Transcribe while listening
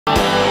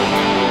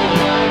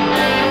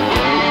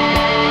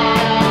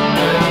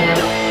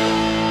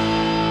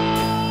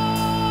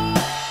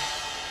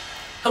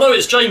Hello,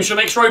 it's James from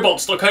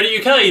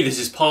XRobots.co.uk. This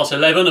is part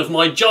 11 of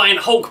my giant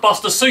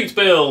Hulkbuster suit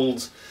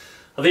build.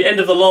 At the end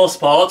of the last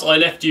part, I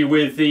left you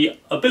with the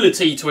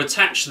ability to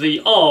attach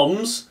the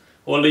arms,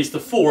 or at least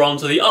the forearm,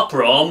 to the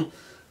upper arm.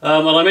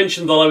 And I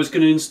mentioned that I was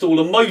going to install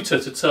a motor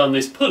to turn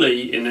this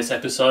pulley in this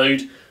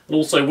episode, and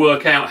also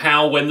work out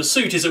how, when the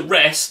suit is at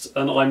rest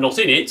and I'm not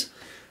in it,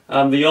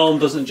 the arm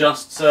doesn't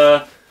just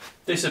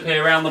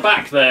disappear around the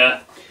back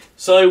there.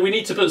 So we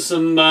need to put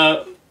some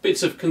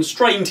bits of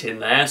constraint in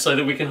there so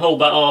that we can hold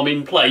that arm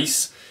in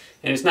place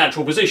in its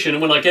natural position,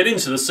 and when I get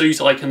into the suit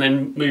I can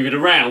then move it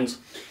around.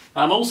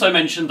 I also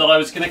mentioned that I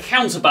was going to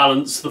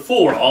counterbalance the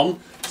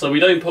forearm so we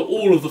don't put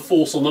all of the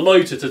force on the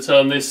motor to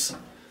turn this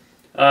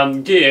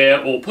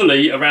gear or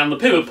pulley around the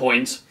pivot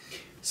point.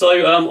 So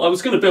I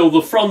was going to build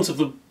the front of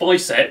the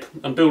bicep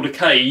and build a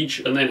cage,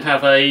 and then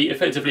have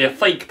effectively a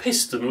fake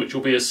piston, which will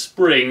be a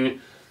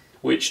spring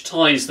which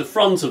ties the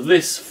front of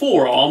this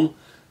forearm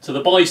to the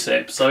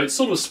bicep, so it's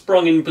sort of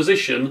sprung in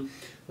position,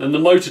 then the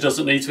motor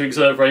doesn't need to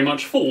exert very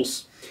much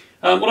force.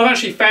 What I've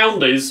actually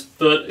found is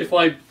that if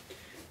I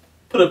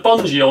put a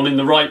bungee on in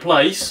the right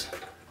place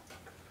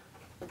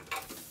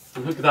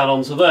and hook that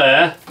onto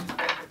there,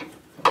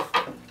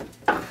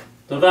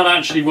 that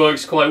actually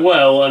works quite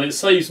well, and it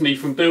saves me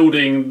from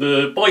building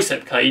the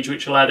bicep cage,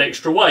 which will add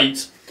extra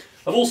weight.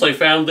 I've also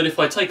found that if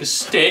I take a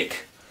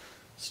stick,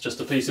 it's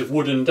just a piece of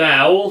wooden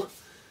dowel,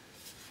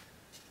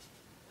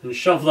 and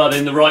shove that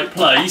in the right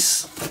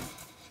place,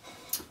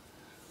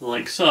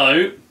 like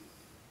so,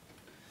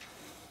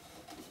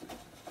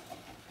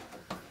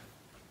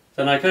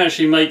 then I can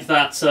actually make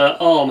that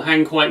arm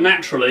hang quite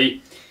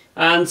naturally.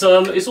 And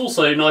it's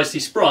also nicely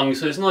sprung,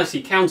 so it's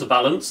nicely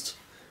counterbalanced,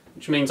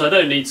 which means I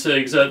don't need to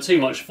exert too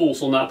much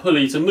force on that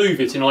pulley to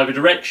move it in either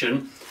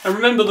direction. And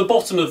remember, the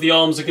bottom of the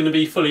arms are going to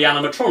be fully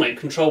animatronic,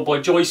 controlled by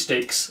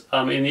joysticks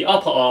in the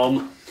upper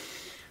arm.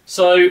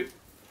 So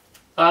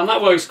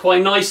that works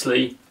quite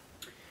nicely.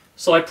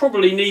 So I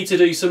probably need to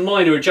do some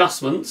minor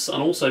adjustments,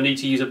 and also need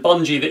to use a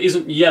bungee that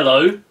isn't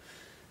yellow,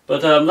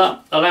 but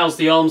that allows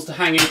the arms to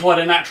hang in quite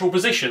a natural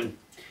position.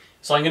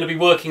 So I'm going to be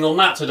working on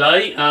that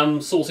today,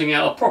 sorting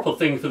out a proper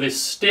thing for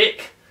this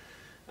stick,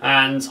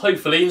 and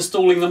hopefully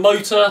installing the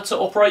motor to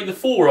operate the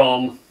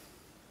forearm.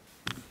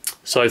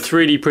 So I've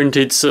 3D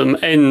printed some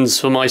ends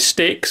for my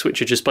sticks,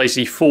 which are just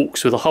basically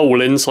forks with a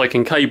hole in, so I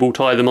can cable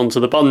tie them onto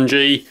the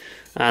bungee,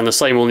 and the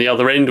same on the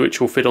other end, which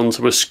will fit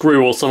onto a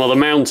screw or some other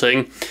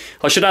mounting.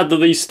 I should add that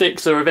these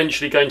sticks are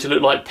eventually going to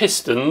look like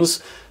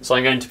pistons, so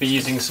I'm going to be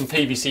using some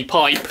PVC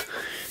pipe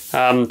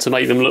to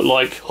make them look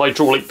like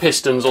hydraulic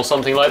pistons or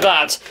something like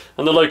that,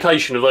 and the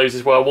location of those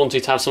is where I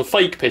wanted to have some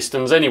fake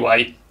pistons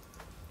anyway.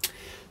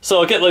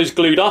 So I'll get those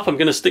glued up. I'm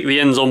going to stick the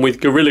ends on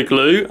with Gorilla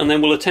Glue, and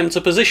then we'll attempt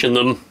to position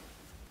them.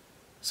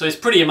 So it's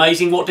pretty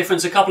amazing what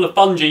difference a couple of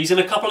bungees and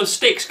a couple of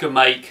sticks can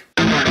make.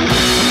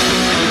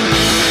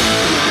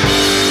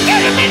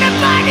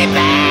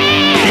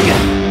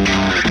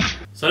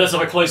 So let's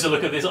have a closer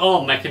look at this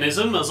arm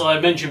mechanism. As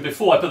I mentioned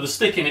before, I put the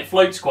stick in, it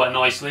floats quite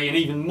nicely, and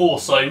even more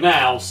so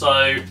now.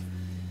 So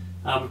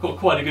we've got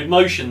quite a good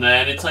motion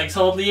there, and it takes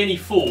hardly any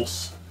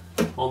force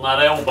on that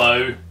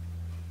elbow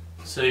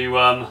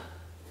to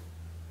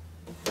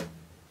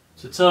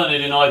turn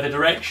it in either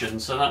direction,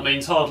 so that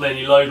means hardly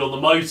any load on the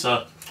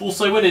motor.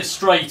 Also, when it's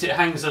straight, it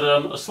hangs at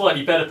a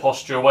slightly better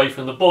posture away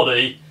from the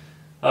body,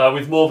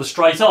 with more of a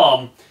straight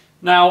arm.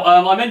 Now,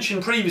 I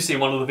mentioned previously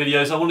in one of the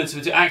videos I wanted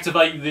to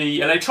activate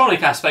the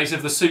electronic aspects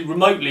of the suit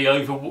remotely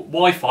over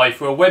Wi-Fi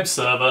for a web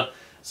server,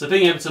 so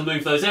being able to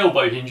move those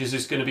elbow hinges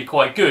is going to be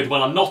quite good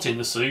when I'm not in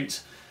the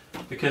suit,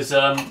 because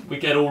we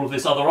get all of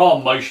this other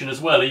arm motion as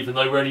well, even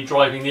though we're only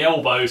driving the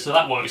elbow, so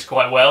that works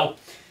quite well.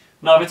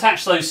 Now, I've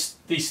attached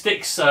these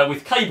sticks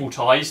with cable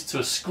ties to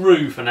a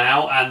screw for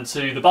now, and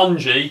to the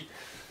bungee,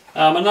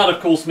 and that of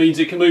course means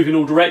it can move in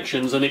all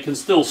directions, and it can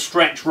still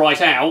stretch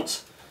right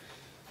out,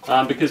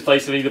 because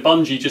basically the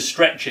bungee just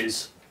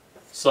stretches.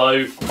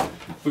 So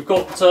we've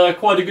got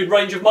quite a good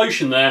range of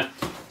motion there.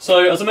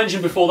 So as I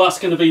mentioned before, that's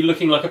going to be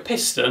looking like a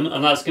piston,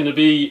 and that's going to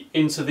be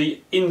into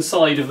the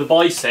inside of the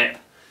bicep,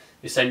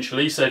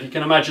 essentially. So if you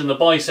can imagine the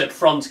bicep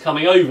front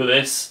coming over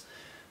this,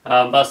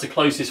 that's the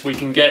closest we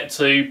can get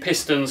to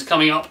pistons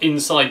coming up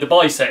inside the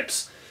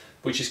biceps,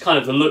 which is kind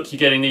of the look you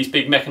get in these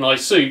big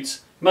mechanised suits.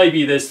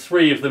 Maybe there's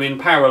 3 of them in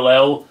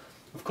parallel.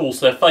 Of course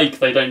they're fake,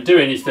 they don't do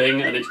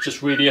anything, and it's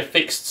just really a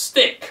fixed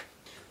stick.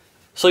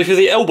 So for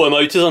the elbow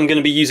motors, I'm going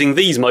to be using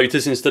these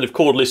motors instead of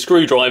cordless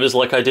screwdrivers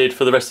like I did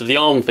for the rest of the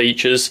arm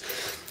features.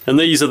 And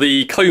these are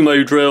the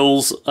Como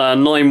Drills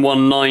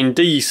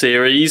 919D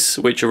series,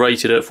 which are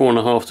rated at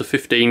 4.5 to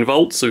 15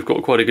 volts, so we've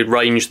got quite a good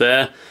range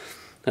there.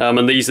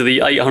 And these are the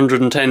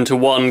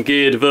 810:1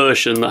 geared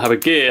version that have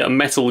a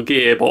metal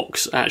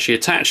gearbox actually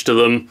attached to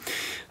them,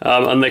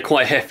 and they're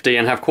quite hefty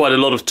and have quite a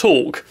lot of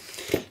torque.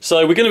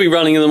 So we're going to be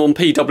running them on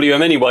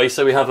PWM anyway,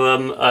 so we have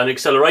an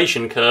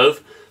acceleration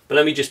curve. But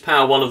let me just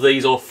power one of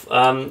these off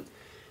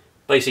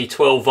basically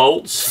 12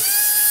 volts.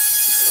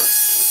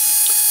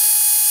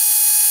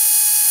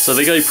 So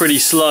they go pretty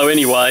slow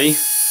anyway,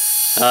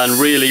 and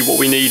really what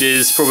we need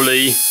is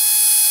probably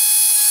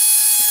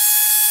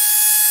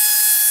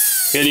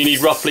we only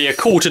need roughly a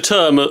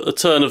turn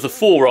of the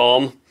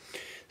forearm.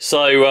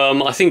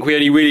 So I think we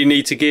only really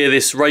need to gear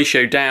this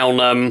ratio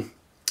down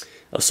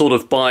sort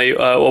of by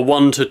a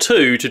 1 to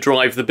 2 to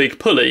drive the big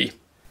pulley.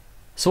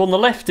 So on the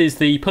left is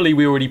the pulley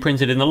we already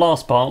printed in the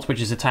last part,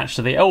 which is attached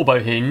to the elbow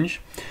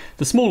hinge.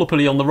 The smaller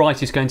pulley on the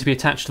right is going to be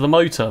attached to the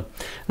motor.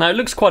 Now it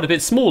looks quite a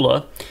bit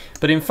smaller,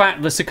 but in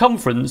fact the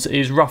circumference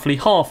is roughly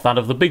half that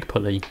of the big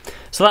pulley.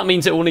 So that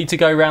means it will need to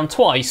go round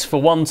twice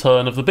for 1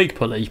 turn of the big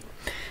pulley.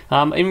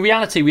 In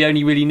reality we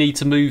only really need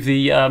to move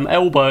the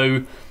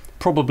elbow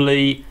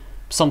probably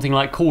something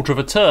like 1/4 of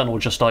a turn or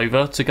just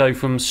over to go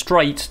from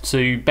straight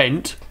to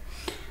bent.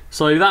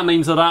 So that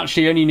means that I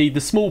actually only need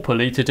the small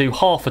pulley to do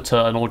half a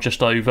turn or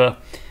just over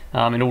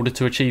in order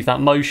to achieve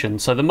that motion.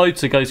 So the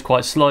motor goes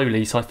quite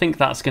slowly, so I think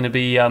that's going to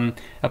be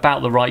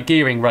about the right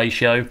gearing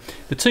ratio.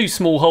 The 2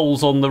 small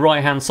holes on the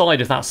right hand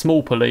side of that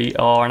small pulley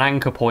are an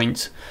anchor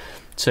point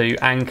to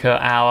anchor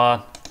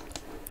our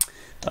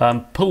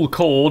pull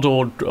cord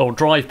or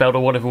drive belt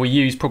or whatever we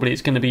use. Probably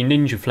it's going to be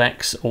Ninja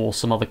Flex or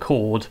some other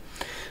cord.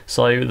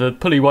 So the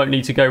pulley won't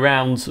need to go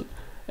round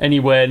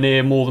anywhere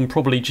near more than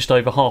probably just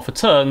over half a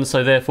turn,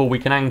 so therefore we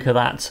can anchor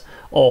that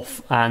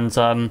off, and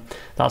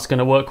that's going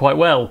to work quite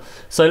well.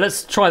 So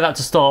let's try that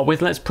to start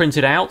with. Let's print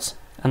it out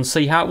and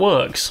see how it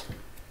works.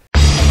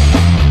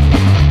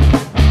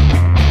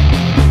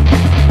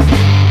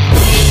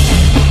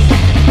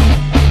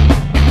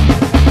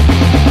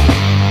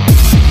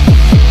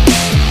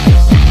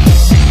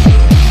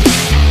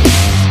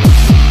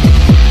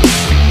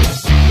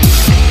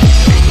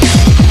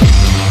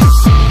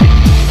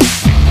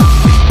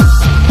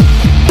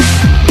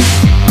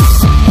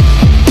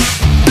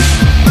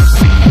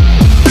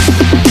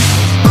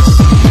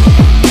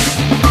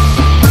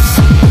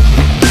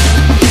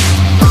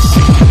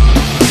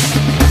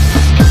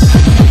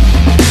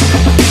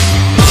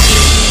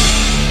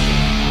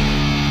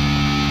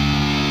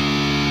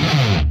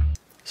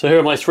 So here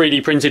are my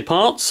 3D printed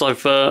parts.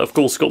 I've of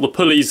course got the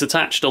pulleys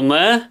attached on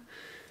there,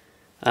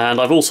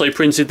 and I've also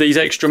printed these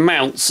extra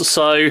mounts.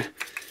 So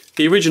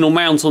the original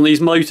mount on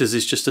these motors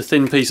is just a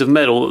thin piece of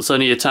metal that's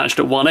only attached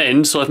at one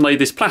end, so I've made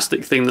this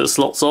plastic thing that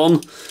slots on.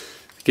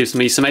 It gives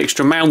me some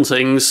extra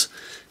mountings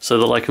so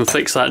that I can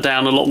fix that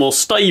down a lot more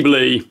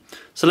stably.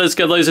 So let's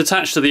get those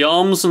attached to the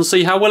arms and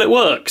see how well it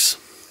works.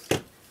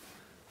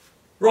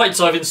 Right,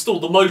 so I've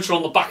installed the motor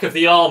on the back of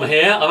the arm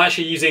here. I'm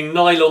actually using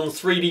nylon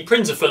 3D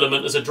printer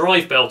filament as a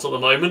drive belt at the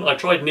moment. I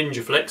tried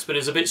Ninja Flex, but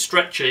it's a bit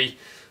stretchy,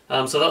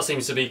 so that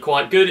seems to be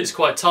quite good. It's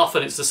quite tough,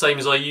 and it's the same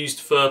as I used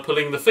for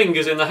pulling the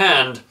fingers in the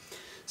hand.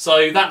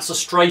 So that's a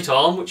straight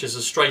arm, which is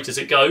as straight as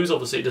it goes.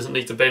 Obviously it doesn't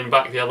need to bend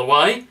back the other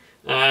way.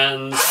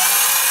 And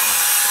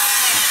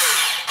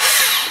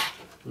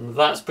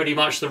that's pretty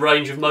much the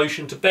range of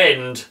motion to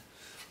bend,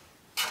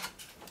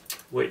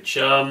 which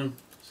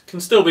can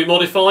still be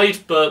modified,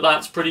 but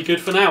that's pretty good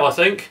for now, I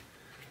think.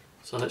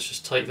 So let's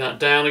just take that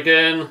down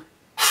again.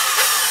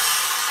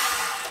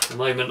 At the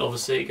moment,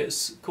 obviously, it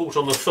gets caught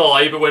on the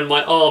thigh, but when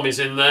my arm is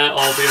in there,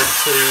 I'll be able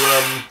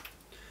to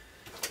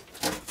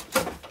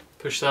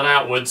push that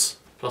outwards.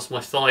 Plus, my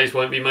thighs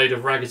won't be made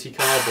of raggedy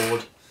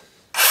cardboard.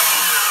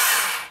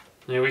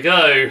 There we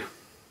go.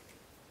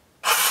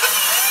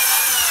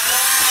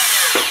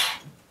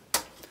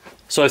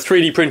 So I've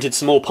 3D printed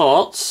some more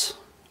parts,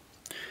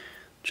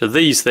 which are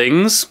these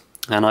things,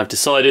 and I've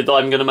decided that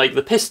I'm going to make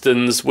the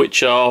pistons,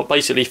 which are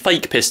basically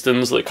fake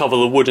pistons that cover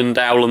the wooden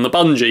dowel and the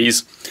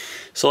bungees.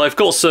 So I've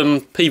got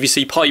some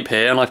PVC pipe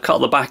here, and I've cut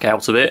the back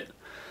out of it,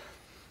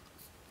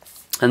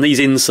 and these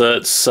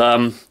inserts,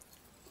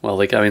 well,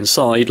 they go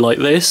inside like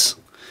this,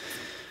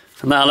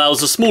 and that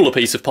allows a smaller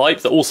piece of pipe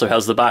that also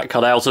has the back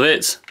cut out of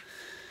it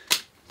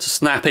to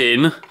snap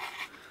in,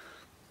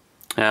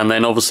 and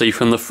then obviously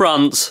from the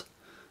front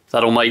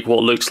that'll make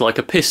what looks like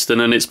a piston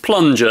and its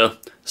plunger.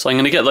 So I'm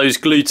going to get those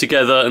glued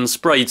together and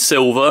sprayed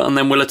silver, and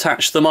then we'll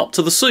attach them up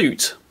to the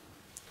suit.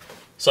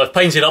 So I've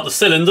painted up the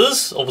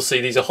cylinders. Obviously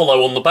these are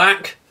hollow on the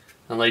back,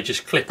 and they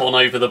just clip on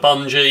over the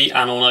bungee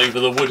and on over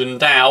the wooden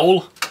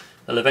dowel.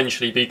 They'll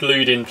eventually be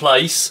glued in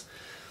place.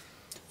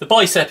 The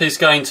bicep is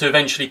going to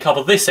eventually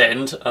cover this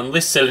end, and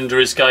this cylinder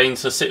is going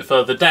to sit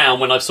further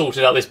down when I've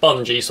sorted out this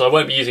bungee. So I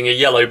won't be using a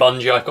yellow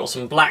bungee. I've got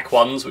some black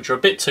ones which are a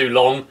bit too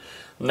long,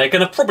 and they're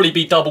going to probably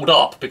be doubled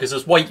up because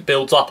as weight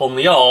builds up on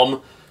the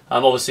arm,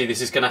 obviously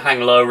this is going to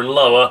hang lower and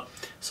lower,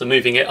 so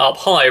moving it up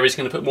higher is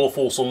going to put more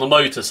force on the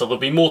motor, so there'll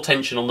be more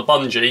tension on the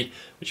bungee,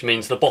 which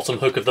means the bottom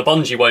hook of the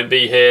bungee won't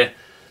be here,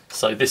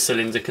 so this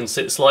cylinder can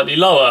sit slightly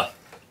lower.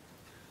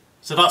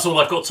 So that's all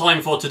I've got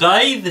time for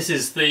today. This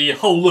is the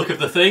whole look of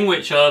the thing,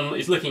 which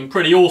is looking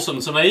pretty awesome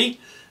to me.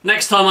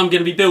 Next time I'm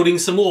going to be building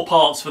some more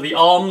parts for the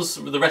arms,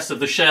 the rest of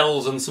the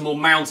shells, and some more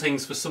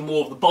mountings for some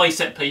more of the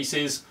bicep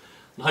pieces.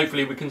 And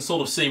hopefully we can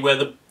sort of see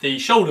where the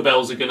shoulder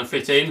bells are going to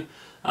fit in.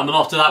 And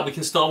after that we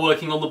can start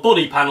working on the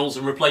body panels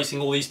and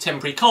replacing all these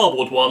temporary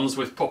cardboard ones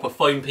with proper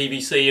foam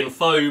PVC and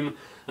foam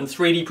and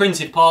 3D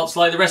printed parts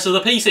like the rest of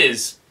the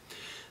pieces.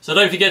 So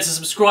don't forget to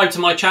subscribe to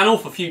my channel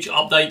for future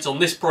updates on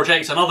this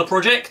project and other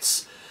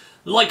projects.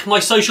 like my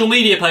social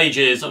media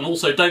pages, and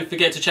also don't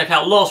forget to check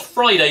out last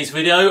Friday's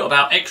video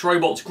about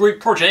XRobots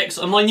group projects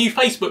and my new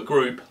Facebook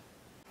group.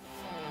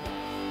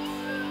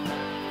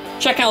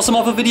 Check out some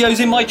other videos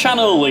in my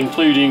channel,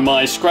 including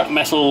my scrap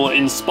metal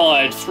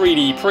inspired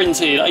 3D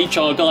printed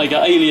HR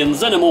Geiger alien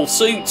xenomorph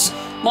suits,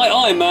 my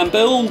Iron Man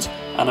build,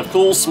 and of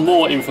course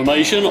more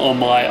information on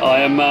my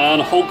Iron Man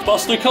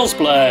Hulkbuster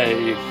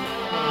cosplay.